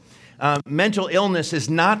person. Mental illness is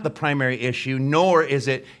not the primary issue, nor is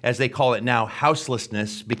it, as they call it now,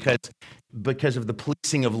 houselessness, because of the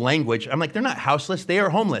policing of language. I'm like, they're not houseless, they are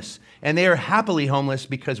homeless. And they are happily homeless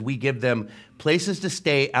because we give them places to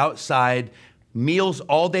stay outside, meals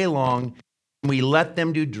all day long. We let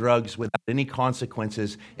them do drugs without any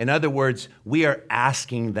consequences. In other words, we are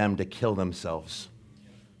asking them to kill themselves.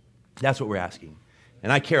 That's what we're asking.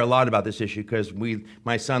 And I care a lot about this issue because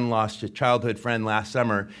my son lost a childhood friend last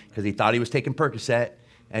summer because he thought he was taking Percocet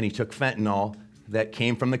and he took fentanyl that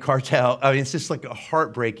came from the cartel. I mean, it's just like a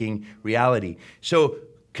heartbreaking reality. So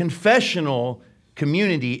confessional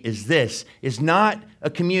community is not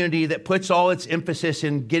a community that puts all its emphasis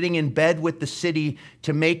in getting in bed with the city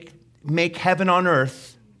to make heaven on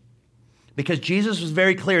earth, because Jesus was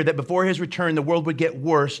very clear that before his return, the world would get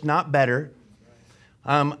worse, not better.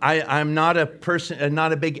 I'm not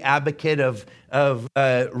a big advocate of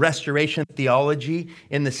restoration theology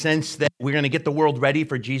in the sense that we're going to get the world ready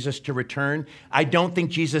for Jesus to return. I don't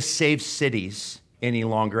think Jesus saves cities any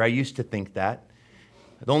longer. I used to think that.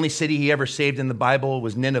 The only city he ever saved in the Bible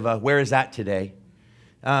was Nineveh. Where is that today?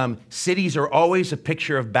 Cities are always a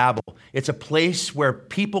picture of Babel. It's a place where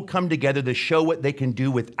people come together to show what they can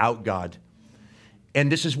do without God.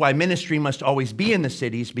 And this is why ministry must always be in the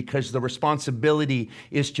cities, because the responsibility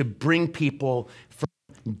is to bring people from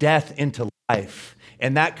death into life.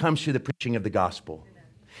 And that comes through the preaching of the gospel.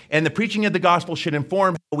 And the preaching of the gospel should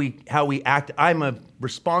inform how we act. I'm a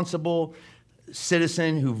responsible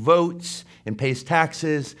citizen who votes and pays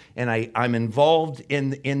taxes, and I'm involved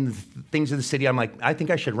in things of the city. I'm like, I think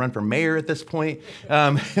I should run for mayor at this point.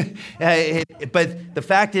 But the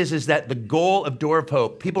fact is that the goal of Door of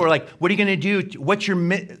Hope, people are like, what are you going to do? What's your,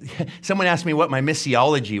 someone asked me what my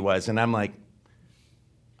missiology was, and I'm like,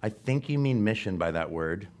 I think you mean mission by that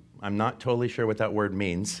word. I'm not totally sure what that word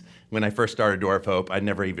means. When I first started Door of Hope, I'd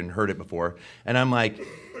never even heard it before. And I'm like,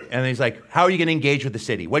 and he's like, how are you going to engage with the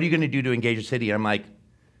city? What are you going to do to engage the city? And I'm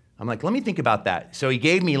like, let me think about that. So he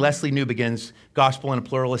gave me Leslie Newbegin's Gospel in a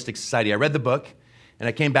Pluralistic Society. I read the book, and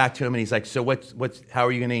I came back to him, and he's like, so how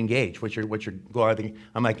are you going to engage? What's your goal?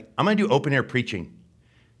 I'm like, I'm going to do open air preaching.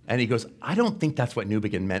 And he goes, I don't think that's what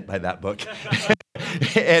Newbegin meant by that book.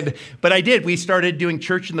 But I did. We started doing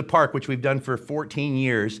Church in the Park, which we've done for 14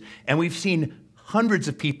 years, and we've seen hundreds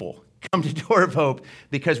of people come to Door of Hope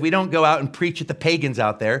because we don't go out and preach at the pagans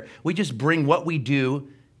out there. We just bring what we do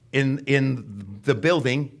in the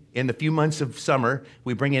building in the few months of summer.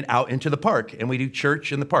 We bring it out into the park, and we do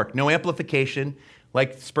church in the park. No amplification.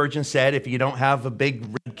 Like Spurgeon said, if you don't have a big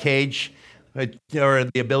rib cage or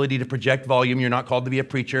the ability to project volume, you're not called to be a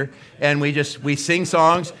preacher. And we sing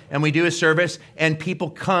songs, and we do a service, and people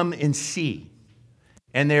come and see.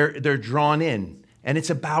 And they're drawn in. And it's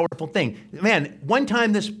a powerful thing. Man, one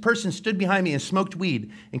time this person stood behind me and smoked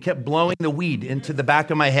weed and kept blowing the weed into the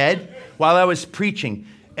back of my head while I was preaching.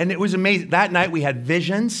 And it was amazing. That night we had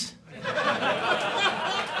visions.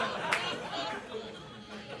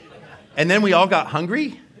 And then we all got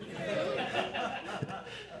hungry.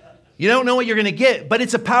 You don't know what you're going to get, but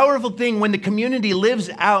it's a powerful thing when the community lives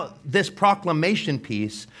out this proclamation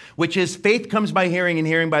piece, which is faith comes by hearing and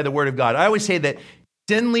hearing by the word of God. I always say that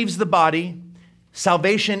sin leaves the body,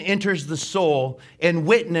 salvation enters the soul, and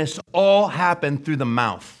witness all happen through the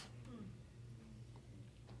mouth.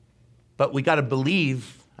 But we got to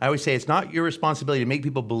believe. I always say it's not your responsibility to make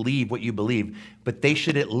people believe what you believe, but they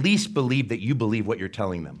should at least believe that you believe what you're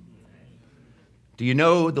telling them. Do you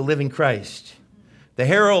know the living Christ? The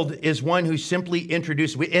herald is one who simply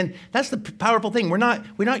introduces, and that's the powerful thing.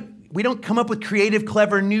 We don't come up with creative,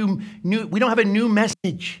 clever, new. We don't have a new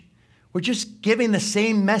message. We're just giving the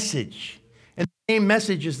same message. And the same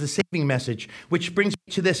message is the saving message, which brings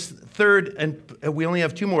me to this third, and we only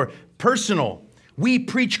have two more. Personal. We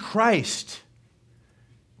preach Christ.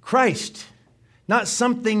 Christ. Not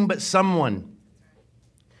something, but someone.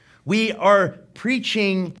 We are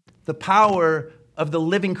preaching the power of the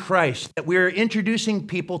living Christ, that we're introducing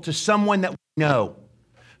people to someone that we know,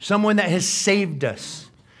 someone that has saved us.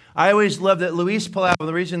 I always love that Luis Palau,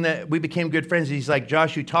 the reason that we became good friends, he's like,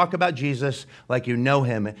 Josh, you talk about Jesus like you know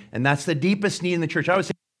him, and that's the deepest need in the church. I would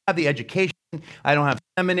say I don't have the education, I don't have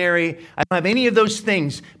seminary, I don't have any of those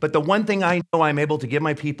things, but the one thing I know I'm able to give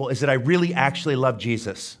my people is that I really actually love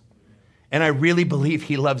Jesus. And I really believe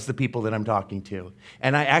he loves the people that I'm talking to.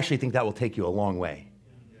 And I actually think that will take you a long way.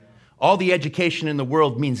 All the education in the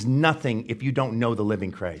world means nothing if you don't know the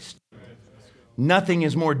living Christ. Nothing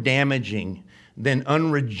is more damaging than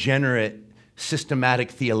unregenerate, systematic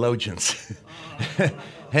theologians.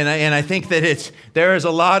 and I think that there is a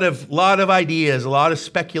lot of ideas, a lot of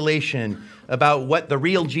speculation about what the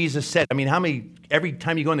real Jesus said. I mean, every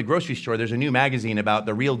time you go in the grocery store, there's a new magazine about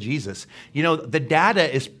the real Jesus. You know, the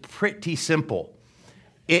data is pretty simple.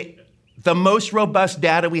 The most robust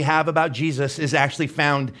data we have about Jesus is actually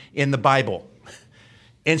found in the Bible.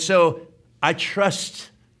 And so I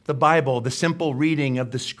trust the Bible, the simple reading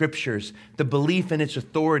of the scriptures, the belief in its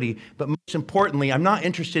authority. But most importantly, I'm not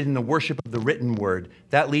interested in the worship of the written word.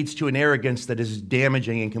 That leads to an arrogance that is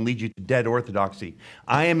damaging and can lead you to dead orthodoxy.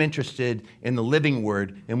 I am interested in the living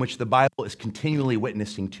word in which the Bible is continually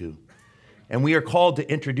witnessing to. And we are called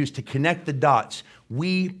to introduce, to connect the dots.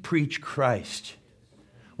 We preach Christ.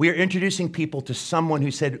 We are introducing people to someone who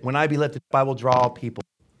said, when I be lifted up, I will draw all people.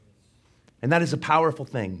 And that is a powerful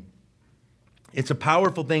thing. It's a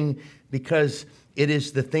powerful thing because it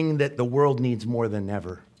is the thing that the world needs more than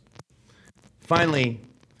ever. Finally,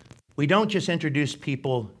 we don't just introduce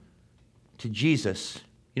people to Jesus.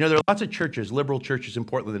 You know, there are lots of churches, liberal churches in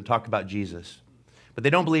Portland, that talk about Jesus, but they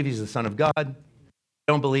don't believe he's the Son of God. They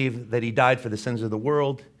don't believe that he died for the sins of the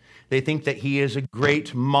world. They think that he is a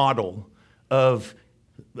great model of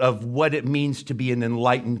what it means to be an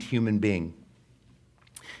enlightened human being.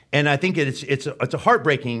 And I think it's a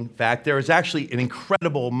heartbreaking fact. There was actually an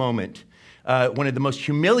incredible moment, one of the most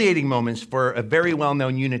humiliating moments for a very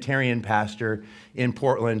well-known Unitarian pastor in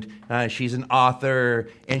Portland. She's an author,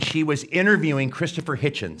 and she was interviewing Christopher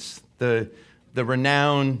Hitchens, the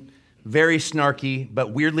renowned very snarky,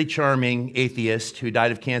 but weirdly charming atheist who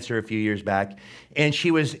died of cancer a few years back. And she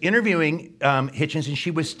was interviewing Hitchens, and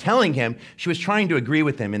she was telling him, she was trying to agree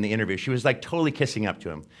with him in the interview. She was like totally kissing up to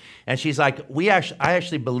him. And she's like, I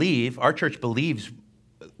actually believe, our church believes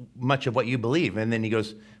much of what you believe. And then he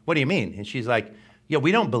goes, what do you mean? And she's like, yeah,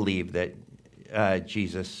 we don't believe that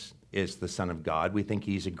Jesus is the Son of God. We think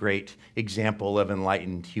he's a great example of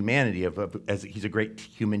enlightened humanity, as he's a great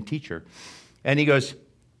human teacher. And he goes,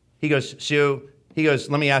 let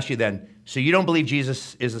me ask you then, so you don't believe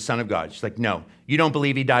Jesus is the Son of God? She's like, no. You don't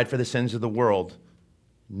believe he died for the sins of the world?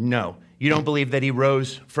 No. You don't believe that he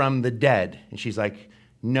rose from the dead? And she's like,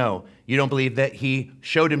 no. You don't believe that he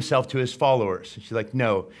showed himself to his followers? And she's like,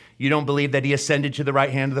 no. You don't believe that he ascended to the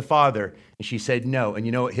right hand of the Father? And she said, no. And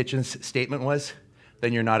you know what Hitchens' statement was?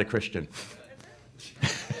 Then you're not a Christian.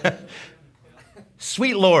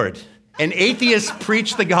 Sweet Lord, an atheist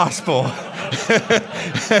preached the gospel.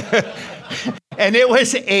 And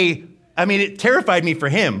it terrified me for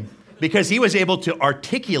him because he was able to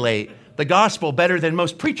articulate the gospel better than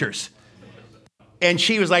most preachers. And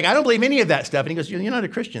she was like, I don't believe any of that stuff. And he goes, you're not a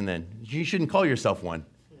Christian then. You shouldn't call yourself one.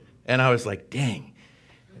 And I was like, dang.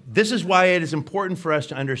 This is why it is important for us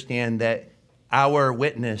to understand that our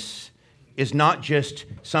witness is not just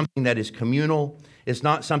something that is communal. It's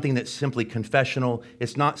not something that's simply confessional.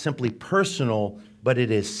 It's not simply personal, but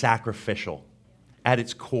it is sacrificial at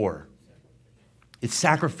its core. It's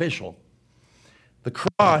sacrificial. The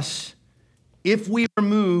cross, if we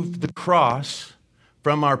remove the cross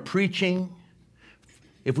from our preaching,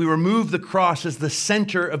 if we remove the cross as the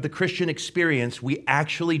center of the Christian experience, we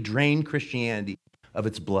actually drain Christianity of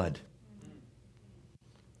its blood.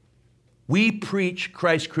 We preach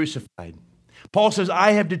Christ crucified. Paul says,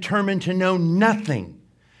 I have determined to know nothing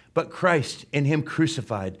but Christ and him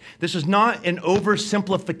crucified. This is not an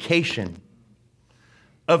oversimplification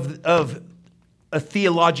of a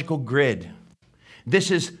theological grid.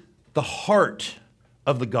 This is the heart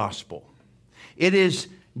of the gospel. It is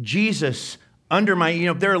Jesus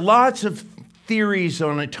there are lots of theories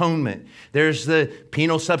on atonement. There's the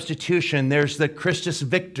penal substitution. There's the Christus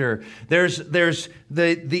Victor. There's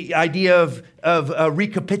the idea of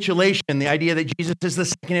recapitulation, the idea that Jesus is the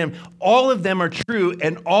second Adam. All of them are true,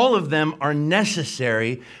 and all of them are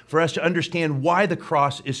necessary for us to understand why the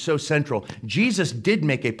cross is so central. Jesus did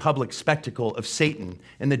make a public spectacle of Satan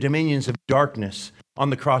and the dominions of darkness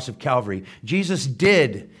on the cross of Calvary. Jesus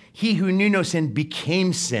did. He who knew no sin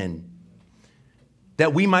became sin,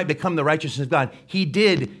 that we might become the righteousness of God. He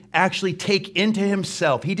did actually take into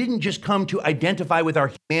himself. He didn't just come to identify with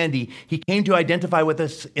our humanity. He came to identify with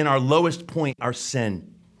us in our lowest point, our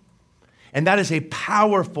sin. And that is a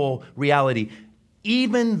powerful reality.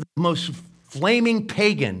 Even the most flaming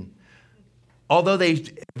pagan, although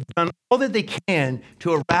they've done all that they can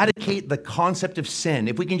to eradicate the concept of sin,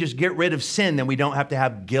 if we can just get rid of sin, then we don't have to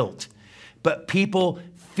have guilt. But people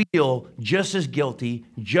feel just as guilty,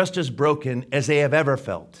 just as broken as they have ever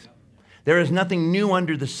felt. There is nothing new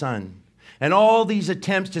under the sun. And all these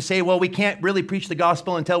attempts to say, well, we can't really preach the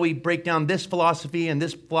gospel until we break down this philosophy and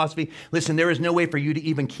this philosophy. Listen, there is no way for you to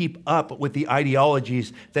even keep up with the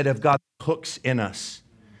ideologies that have got hooks in us.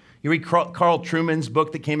 You read Carl Truman's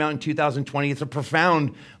book that came out in 2020. It's a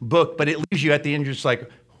profound book, but it leaves you at the end just like,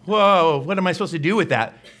 whoa, what am I supposed to do with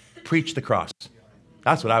that? Preach the cross.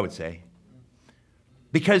 That's what I would say.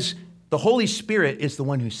 Because the Holy Spirit is the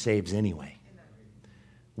one who saves anyway.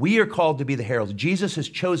 We are called to be the heralds. Jesus has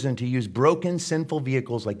chosen to use broken, sinful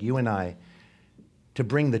vehicles like you and I to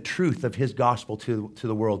bring the truth of his gospel to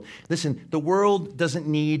the world. Listen, the world doesn't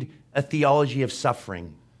need a theology of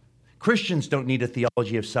suffering. Christians don't need a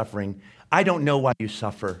theology of suffering. I don't know why you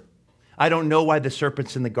suffer. I don't know why the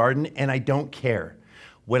serpent's in the garden, and I don't care.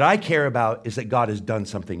 What I care about is that God has done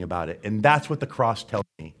something about it, and that's what the cross tells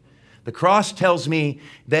me. The cross tells me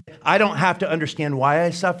that I don't have to understand why I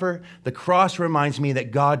suffer. The cross reminds me that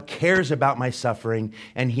God cares about my suffering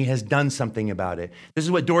and he has done something about it. This is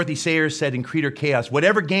what Dorothy Sayers said in Creed or Chaos.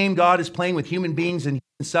 Whatever game God is playing with human beings and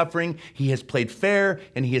human suffering, he has played fair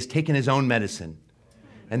and he has taken his own medicine.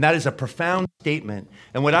 And that is a profound statement.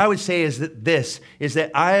 And what I would say is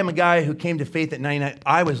that I am a guy who came to faith at 99.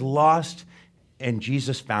 I was lost and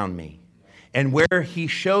Jesus found me. And where he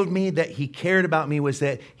showed me that he cared about me was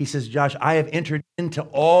that he says, Josh, I have entered into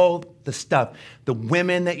all the stuff, the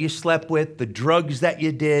women that you slept with, the drugs that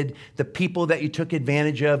you did, the people that you took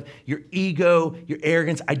advantage of, your ego, your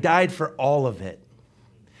arrogance. I died for all of it.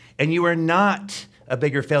 And you are not a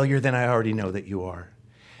bigger failure than I already know that you are.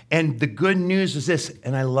 And the good news is this,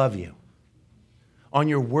 and I love you. On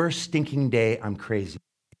your worst stinking day, I'm crazy.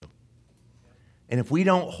 And if we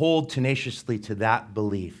don't hold tenaciously to that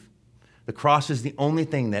belief, The cross is the only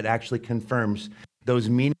thing that actually confirms those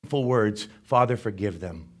meaningful words, Father, forgive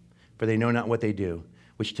them, for they know not what they do,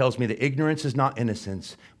 which tells me that ignorance is not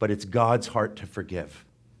innocence, but it's God's heart to forgive.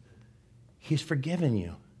 He's forgiven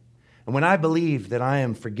you. And when I believe that I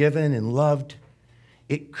am forgiven and loved,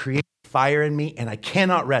 it creates fire in me, and I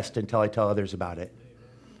cannot rest until I tell others about it.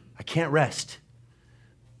 I can't rest.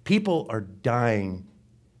 People are dying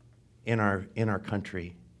in our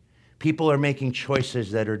country. People are making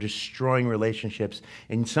choices that are destroying relationships.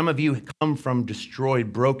 And some of you come from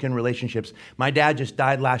destroyed, broken relationships. My dad just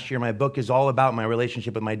died last year. My book is all about my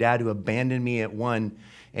relationship with my dad, who abandoned me at one,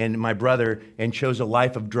 and my brother, and chose a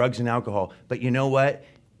life of drugs and alcohol. But you know what?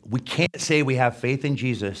 We can't say we have faith in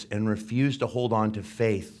Jesus and refuse to hold on to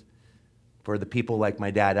faith for the people like my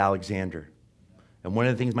dad, Alexander. And one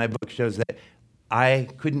of the things my book shows that I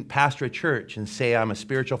couldn't pastor a church and say I'm a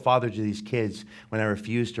spiritual father to these kids when I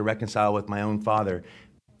refused to reconcile with my own father.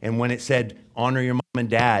 And when it said, honor your mom and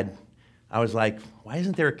dad, I was like, why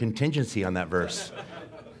isn't there a contingency on that verse?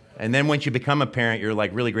 And then once you become a parent, you're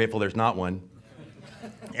like really grateful there's not one.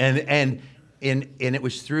 And it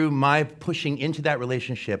was through my pushing into that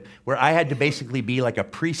relationship where I had to basically be like a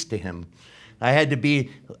priest to him. I had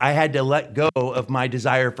to let go of my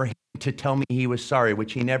desire for him to tell me he was sorry,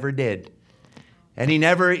 which he never did. And he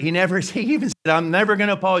even said, I'm never going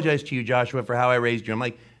to apologize to you, Joshua, for how I raised you. I'm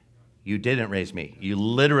like, you didn't raise me. You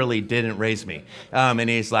literally didn't raise me. And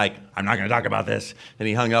he's like, I'm not going to talk about this. And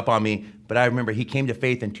he hung up on me. But I remember he came to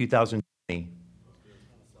faith in 2020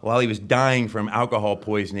 while he was dying from alcohol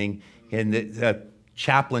poisoning. And the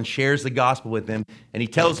chaplain shares the gospel with him. And he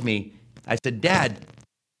tells me, I said, Dad,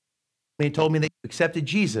 he told me that you accepted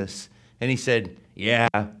Jesus. And he said, yeah,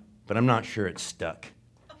 but I'm not sure it's stuck.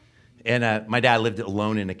 And my dad lived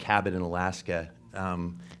alone in a cabin in Alaska,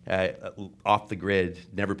 off the grid,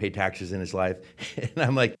 never paid taxes in his life. And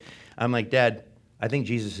I'm like, Dad, I think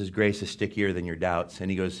Jesus' grace is stickier than your doubts. And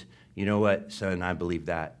he goes, you know what, son, I believe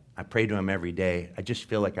that. I pray to him every day. I just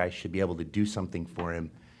feel like I should be able to do something for him.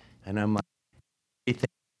 And I'm like, everything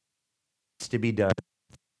that's to be done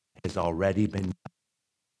has already been done.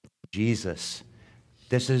 Jesus,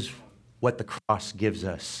 this is what the cross gives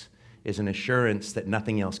us, is an assurance that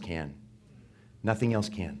nothing else can. Nothing else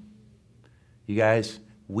can. You guys,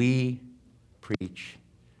 we preach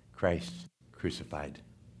Christ crucified.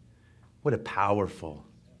 What a powerful,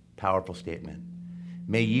 powerful statement.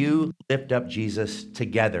 May you lift up Jesus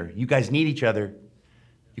together. You guys need each other.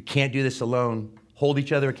 You can't do this alone. Hold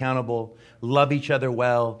each other accountable. Love each other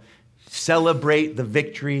well. Celebrate the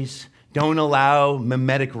victories. Don't allow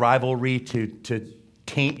mimetic rivalry to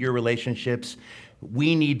taint your relationships.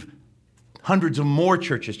 We need hundreds of more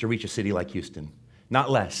churches to reach a city like Houston, not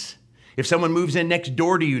less. If someone moves in next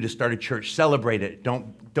door to you to start a church, celebrate it.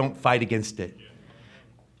 Don't fight against it.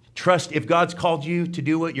 Trust, if God's called you to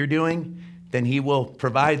do what you're doing, then he will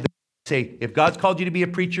provide. Say, if God's called you to be a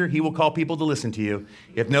preacher, he will call people to listen to you.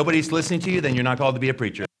 If nobody's listening to you, then you're not called to be a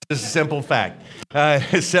preacher. This is a simple fact.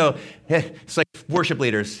 So it's like worship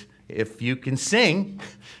leaders. If you can sing,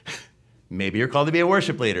 maybe you're called to be a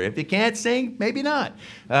worship leader. If you can't sing, maybe not.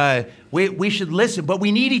 We should listen, but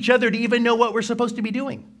we need each other to even know what we're supposed to be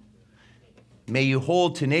doing. May you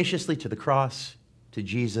hold tenaciously to the cross, to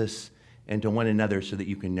Jesus, and to one another so that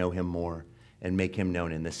you can know him more and make him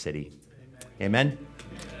known in this city. Amen?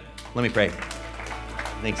 Let me pray.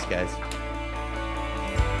 Thanks, guys.